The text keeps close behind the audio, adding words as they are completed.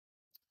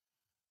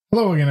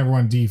Hello again,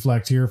 everyone.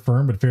 Deflect here,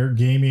 Firm but Fair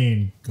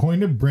Gaming.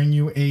 Going to bring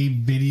you a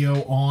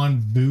video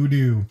on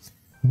Vuhdo,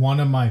 one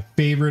of my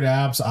favorite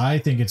apps. I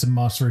think it's a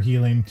must for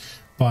healing,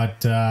 but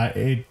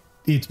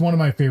it's one of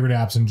my favorite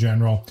apps in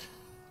general.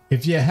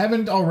 If you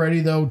haven't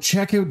already, though,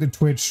 check out the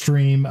Twitch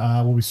stream.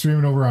 We'll be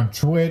streaming over on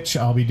Twitch.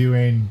 I'll be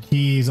doing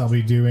keys. I'll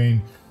be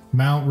doing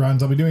mount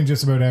runs. I'll be doing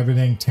just about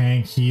everything,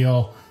 tank,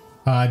 heal,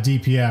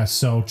 DPS.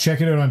 So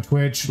check it out on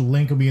Twitch.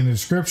 Link will be in the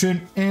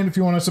description. And if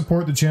you want to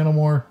support the channel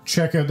more,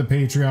 check out the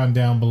Patreon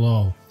down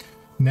below.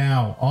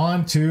 Now,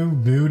 on to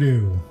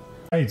Vuhdo.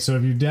 Right, so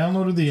if you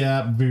downloaded the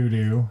app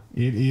Vuhdo,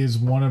 it is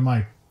one of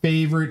my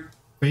favorite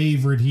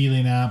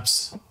healing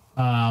apps.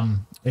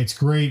 It's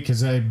great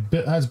because it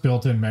has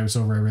built-in mouse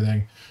over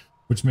everything,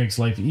 which makes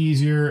life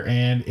easier,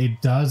 and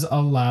it does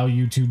allow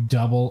you to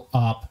double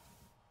up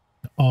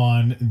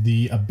on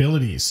the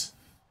abilities.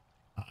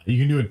 You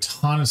can do a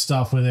ton of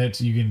stuff with it.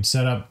 You can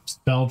set up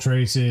spell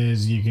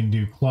traces. You can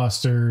do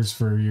clusters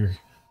for your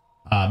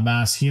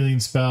mass healing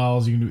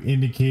spells. You can do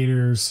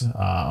indicators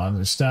on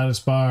the status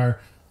bar.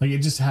 Like, it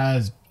just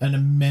has an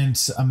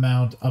immense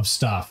amount of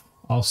stuff.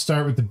 I'll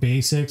start with the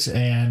basics,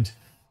 and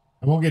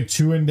I won't get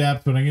too in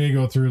depth, but I'm going to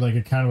go through like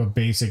a kind of a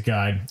basic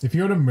guide. If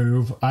you go to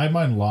move, I have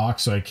mine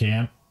locked, so I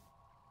can't.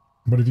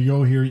 But if you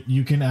go here,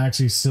 you can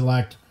actually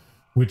select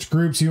which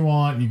groups you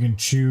want. You can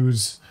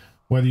choose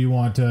whether you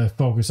want to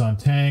focus on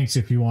tanks,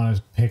 if you want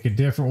to pick a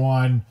different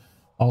one.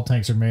 All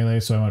tanks are melee,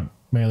 so I want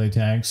melee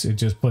tanks. It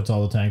just puts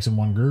all the tanks in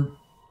one group.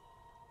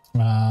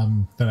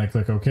 Then I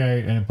click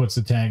OK, and it puts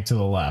the tank to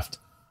the left.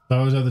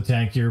 Those are the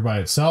tank here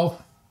by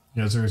itself,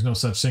 because there is no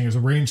such thing as a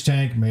range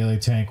tank. Melee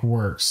tank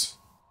works.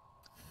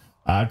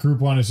 Group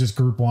 1 is just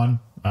group 1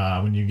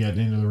 when you get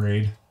into the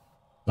raid.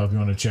 So if you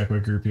want to check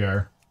what group you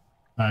are.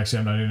 Actually,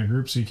 I'm not in a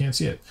group, so you can't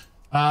see it.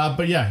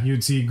 But yeah,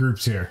 you'd see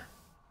groups here.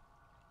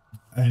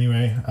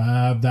 Anyway,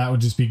 that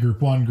would just be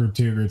group 1, group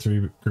 2, group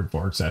 3, group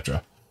 4,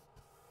 etc.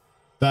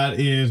 That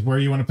is where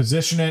you want to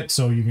position it.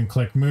 So you can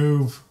click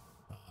move,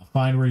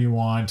 find where you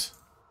want,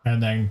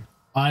 and then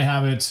I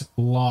have it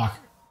lock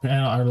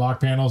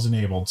panels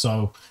enabled.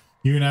 So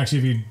you can actually,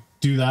 if you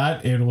do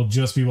that, it will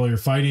just be while you're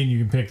fighting. You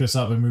can pick this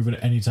up and move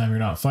it anytime you're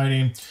not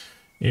fighting.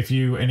 If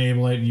you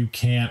enable it, you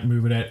can't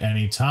move it at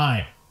any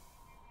time.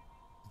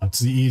 That's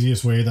the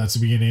easiest way. That's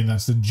the beginning.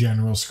 That's the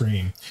general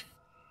screen.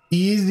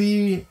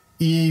 Easy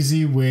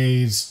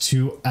ways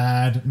to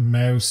add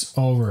mouse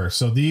over.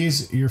 So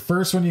these, your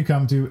first one you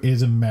come to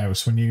is a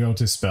mouse when you go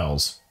to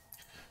spells.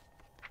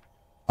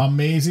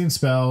 Amazing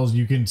spells.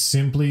 You can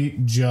simply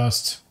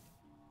just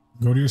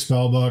go to your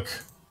spell book,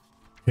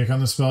 pick on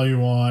the spell you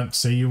want.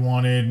 Say you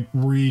wanted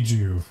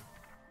rejuve.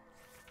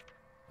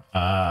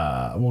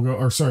 Regrowth.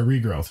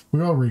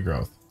 We'll go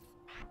regrowth.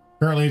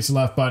 Currently it's the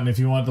left button. If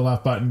you want the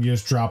left button, you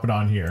just drop it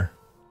on here.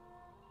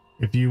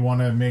 If you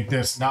want to make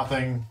this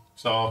nothing,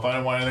 so if I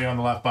don't want anything on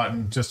the left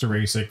button, just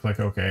erase it, click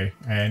OK,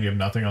 and you have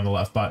nothing on the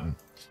left button.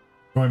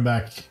 Going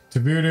back to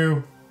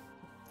Vuhdo,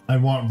 I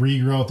want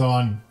regrowth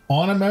on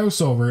a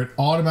mouse over. It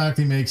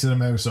automatically makes it a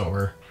mouse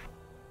over.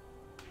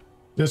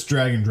 Just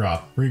drag and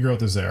drop.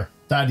 Regrowth is there.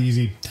 That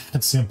easy,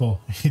 that simple.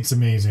 It's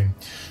amazing.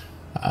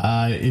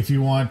 If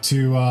you want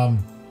to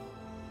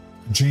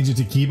change it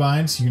to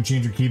keybinds, you can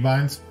change your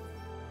keybinds,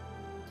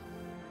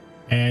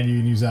 and you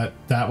can use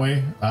that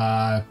way.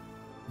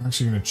 I'm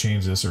actually going to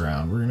change this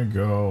around. We're going to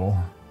go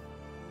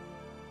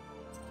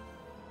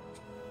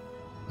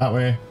that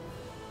way.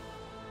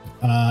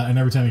 And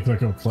every time you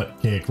click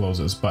OK, it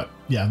closes. But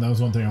yeah, that was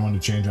one thing I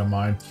wanted to change on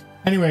mine.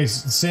 Anyways,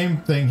 same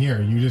thing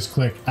here. You just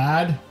click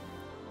add.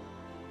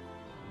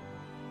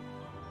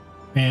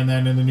 And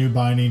then in the new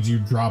bindings, you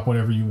drop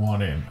whatever you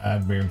want in.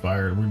 Add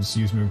Moonfire. We'll just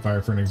use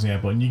Moonfire for an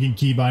example. And you can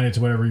key bind it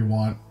to whatever you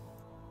want.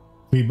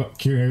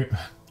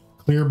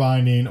 Clear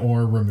binding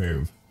or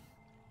remove.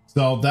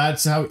 So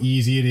that's how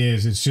easy it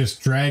is. It's just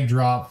drag,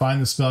 drop,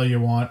 find the spell you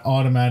want,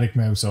 automatic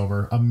mouse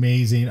over.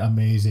 Amazing,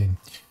 amazing.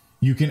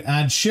 You can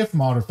add shift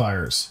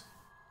modifiers.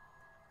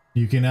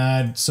 You can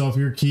add, so if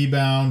you're key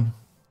bound,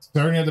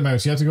 starting at the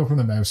mouse, you have to go from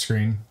the mouse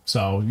screen.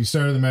 So you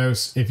start at the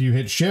mouse. If you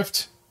hit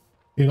shift,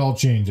 it all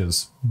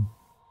changes.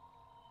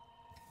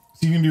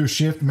 So you can do a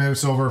shift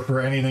mouse over for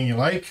anything you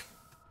like.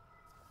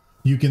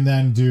 You can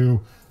then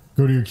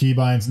go to your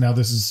keybinds. Now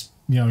this is,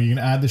 you can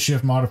add the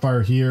shift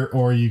modifier here,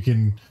 or you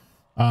can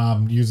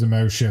use the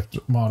mouse shift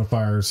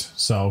modifiers.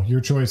 So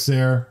your choice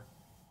there.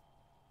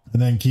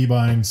 And then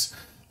keybinds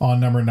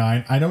on number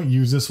 9. I don't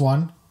use this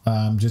one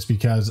just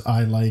because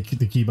I like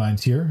the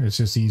keybinds here. It's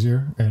just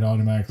easier. It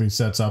automatically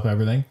sets up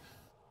everything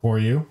for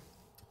you.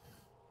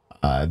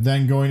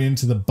 Then going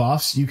into the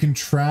buffs, you can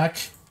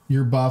track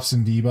your buffs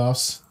and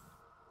debuffs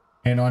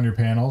and on your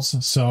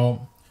panels.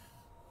 So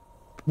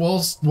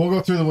we'll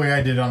go through the way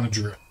I did on the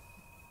Druid.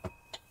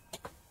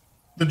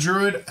 The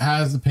Druid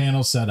has the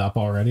panel set up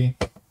already,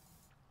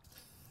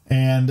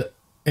 and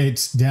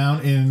it's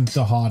down in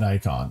the HUD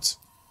icons.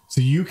 So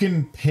you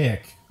can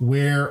pick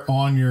where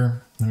on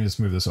your, let me just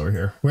move this over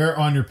here, where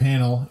on your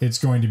panel it's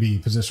going to be.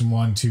 Position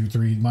 1, 2,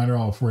 3, mine are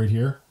all right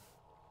here.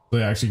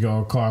 They actually go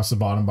across the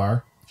bottom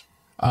bar.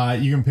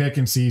 You can pick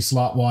and see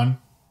slot 1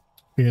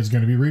 is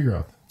going to be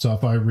regrowth. So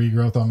if I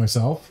regrowth on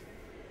myself,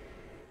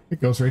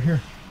 it goes right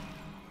here.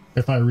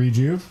 If I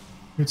rejuve,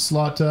 it's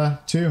slot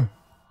 2. If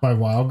I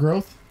wild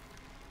growth,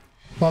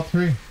 slot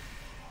 3. If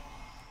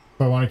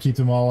I want to keep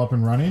them all up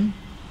and running,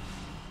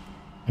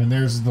 and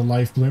there's the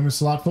life bloom is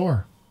slot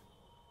 4.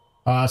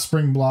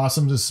 Spring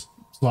blossoms is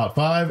slot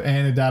 5,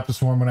 and adaptive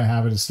swarm when I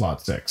have it is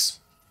slot 6.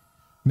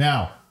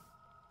 Now,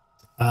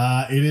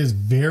 it is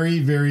very,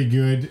 very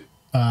good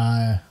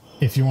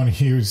if you want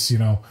to use, you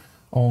know,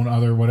 own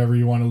other whatever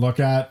you want to look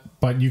at,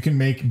 but you can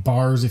make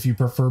bars if you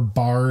prefer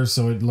bars,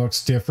 so it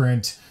looks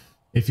different.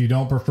 If you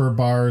don't prefer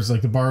bars,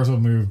 like the bars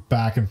will move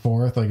back and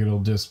forth, like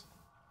it'll just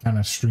kind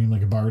of stream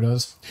like a bar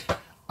does.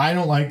 I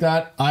don't like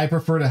that. I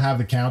prefer to have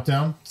the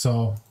countdown,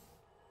 so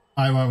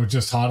I went with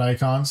just hot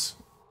icons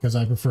because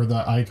I prefer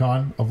the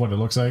icon of what it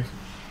looks like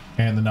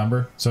and the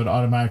number, so it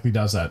automatically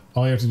does that.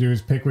 All you have to do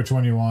is pick which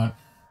one you want,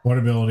 what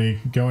ability,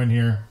 go in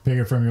here, pick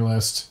it from your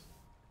list,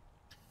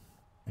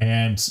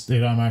 and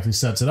it automatically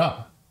sets it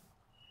up,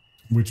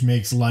 which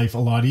makes life a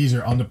lot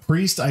easier. On the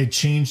priest, I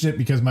changed it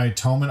because my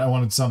atonement, I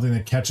wanted something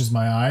that catches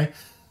my eye,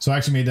 so I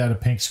actually made that a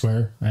pink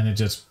square, and it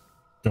just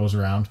goes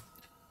around,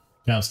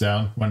 counts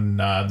down when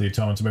the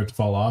atonement's about to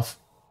fall off.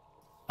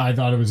 I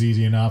thought it was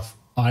easy enough.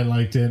 I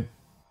liked it.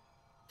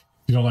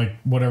 You know, like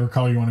whatever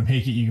color you want to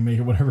make it, you can make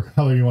it whatever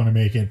color you want to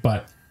make it,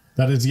 but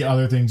that is the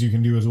other things you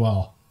can do as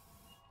well.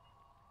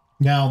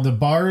 Now, the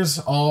bars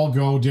all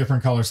go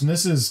different colors, and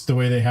this is the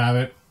way they have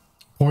it.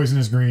 Poison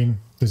is green,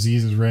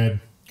 disease is red,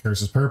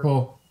 curse is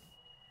purple,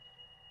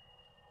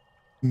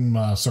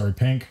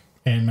 pink,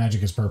 and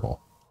magic is purple.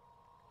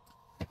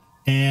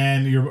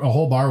 And a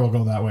whole bar will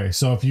go that way.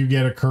 So if you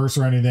get a curse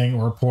or anything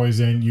or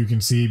poison, you can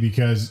see,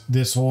 because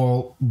this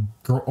whole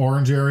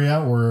orange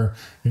area where,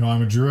 you know,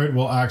 I'm a druid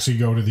will actually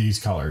go to these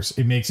colors.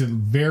 It makes it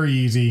very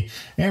easy.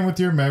 And with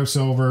your mouse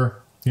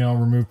over, you know,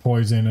 remove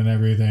poison and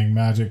everything,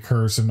 magic,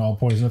 curse, and all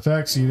poison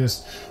effects, you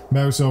just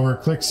mouse over,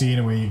 click C,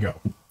 and away you go.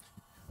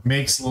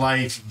 Makes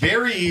life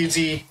very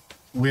easy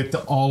with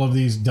all of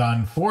these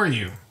done for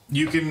you.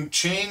 You can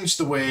change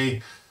the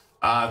way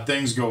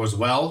things go as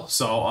well.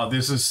 So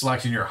this is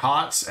selecting your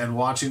hots and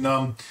watching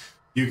them.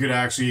 You could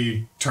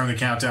actually turn the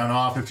countdown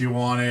off if you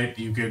want it.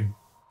 You could,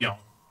 you know,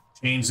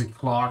 change the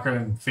clock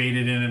and fade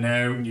it in and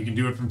out. You can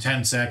do it from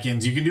 10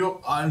 seconds. You can do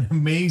an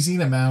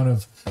amazing amount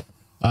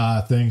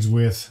of things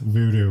with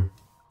Vuhdo.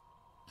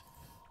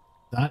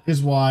 That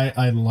is why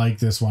I like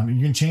this one.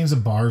 You can change the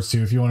bars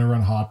too if you want to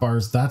run hot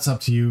bars. That's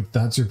up to you.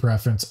 That's your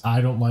preference.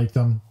 I don't like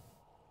them.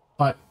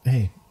 But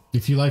hey,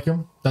 if you like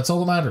them, that's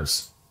all that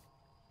matters.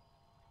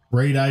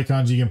 Raid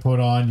icons you can put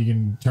on. You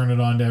can turn it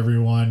on to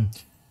everyone.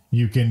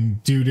 You can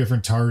do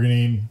different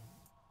targeting.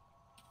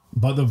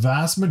 But the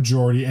vast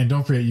majority, and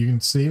don't forget, you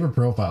can save a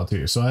profile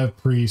too. So I have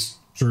Priest,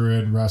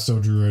 Druid,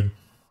 Resto Druid.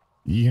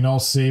 You can all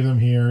save them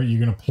here. You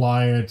can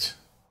apply it.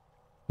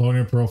 Load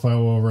your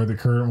profile over the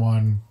current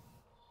one.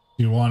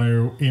 You want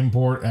to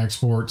import,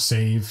 export,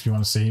 save. If you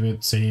want to save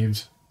it,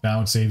 saved.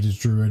 Now it's saved as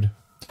Druid.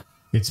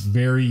 It's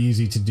very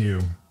easy to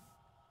do.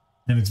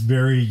 And it's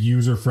very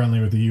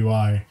user-friendly with the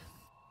UI.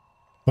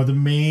 But the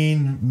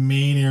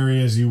main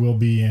areas you will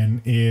be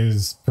in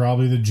is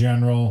probably the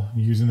general,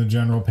 using the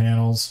general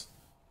panels.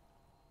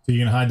 So you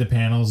can hide the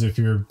panels if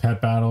you're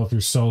pet battle, if you're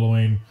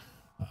soloing.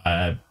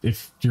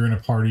 If you're in a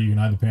party, you can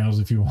hide the panels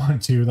if you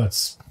want to.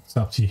 That's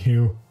up to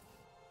you.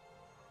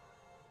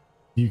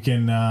 You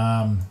can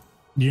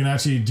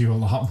actually do a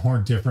lot more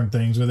different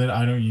things with it.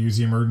 I don't use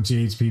the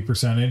emergency HP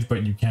percentage,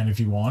 but you can if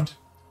you want.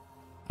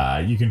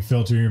 You can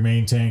filter your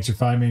main tanks, your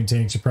 5 main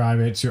tanks, your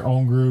privates, your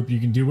own group. You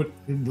can do what,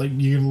 like,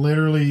 you can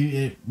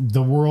literally,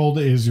 the world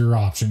is your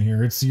option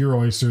here. It's your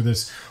oyster.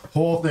 This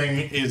whole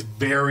thing is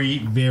very,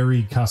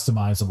 very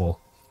customizable.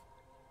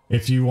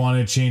 If you want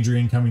to change your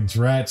incoming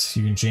threats,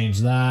 you can change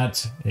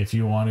that. If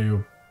you want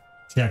to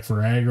check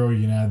for aggro,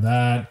 you can add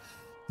that.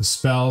 The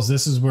spells,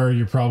 this is where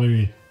you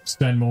probably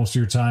spend most of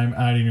your time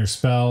adding your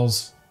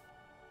spells.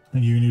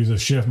 And you can use a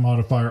shift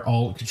modifier,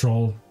 alt,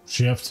 control,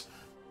 shift.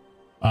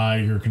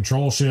 Your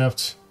control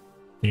shift.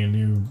 You can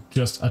do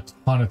just a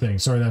ton of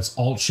things. Sorry, that's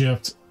alt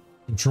shift,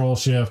 control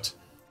shift,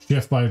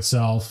 shift by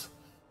itself,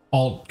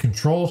 alt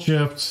control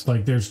shift.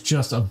 Like, there's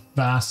just a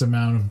vast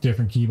amount of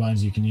different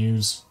keybinds you can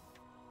use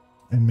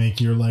and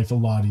make your life a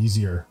lot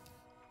easier.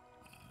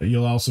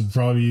 You'll also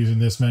probably be using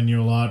this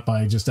menu a lot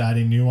by just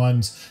adding new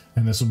ones,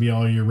 and this will be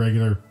all your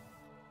regular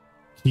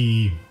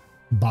key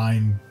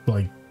bind,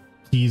 like,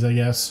 keys, I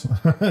guess.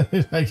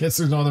 I guess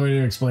there's no other way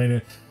to explain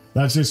it.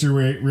 That's just your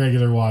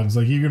regular ones.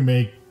 Like, you can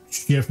make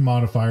shift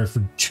modifiers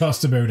for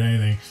just about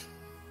anything.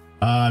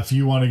 If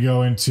you want to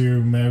go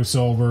into mouse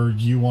over,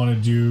 you want to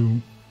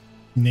do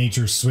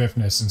nature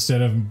swiftness.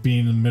 Instead of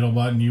being the middle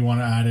button, you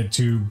want to add it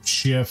to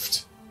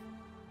shift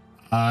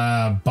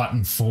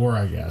button 4,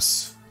 I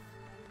guess.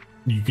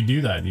 You could do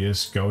that. You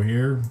just go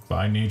here,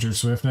 find nature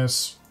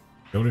swiftness,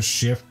 go to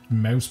shift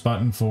mouse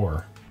button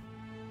 4.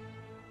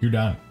 You're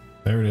done.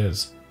 There it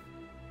is.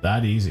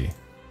 That easy.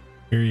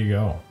 Here you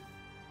go.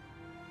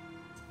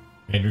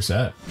 And you're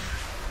set.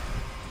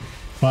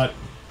 But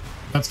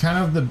that's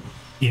kind of the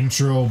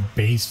intro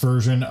base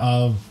version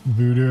of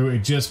Vuhdo. It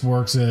just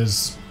works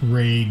as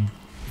raid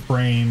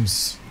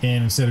frames,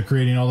 and instead of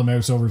creating all the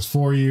mouse overs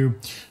for you,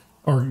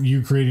 or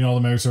you creating all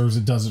the mouse overs,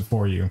 it does it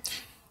for you.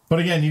 But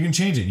again, you can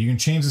change it. You can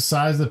change the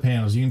size of the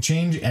panels. You can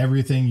change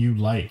everything you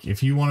like.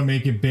 If you want to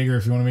make it bigger,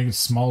 if you want to make it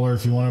smaller,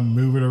 if you want to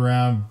move it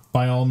around,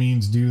 by all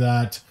means do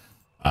that.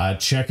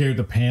 Check out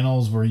the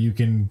panels where you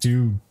can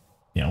do,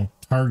 you know,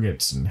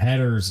 targets and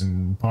headers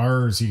and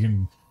bars. You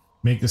can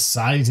make the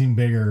sizing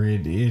bigger.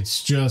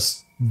 It's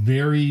just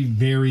very,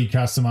 very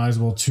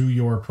customizable to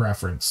your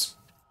preference.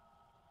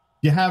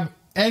 If you have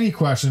any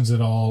questions at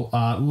all,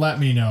 let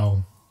me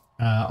know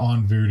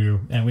on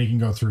Vuhdo and we can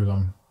go through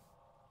them.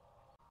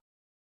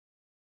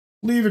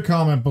 Leave a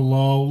comment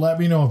below. Let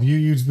me know if you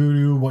use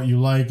Vuhdo, what you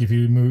like, if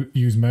you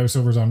use mouse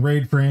overs on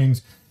raid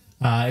frames.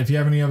 If you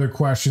have any other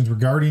questions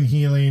regarding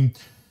healing,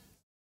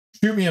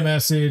 shoot me a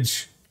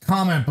message,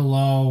 comment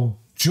below,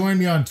 join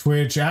me on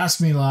Twitch,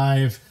 ask me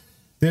live.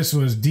 This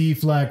was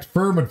Deflect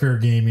for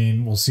Modifiers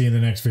Gaming. We'll see you in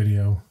the next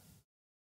video.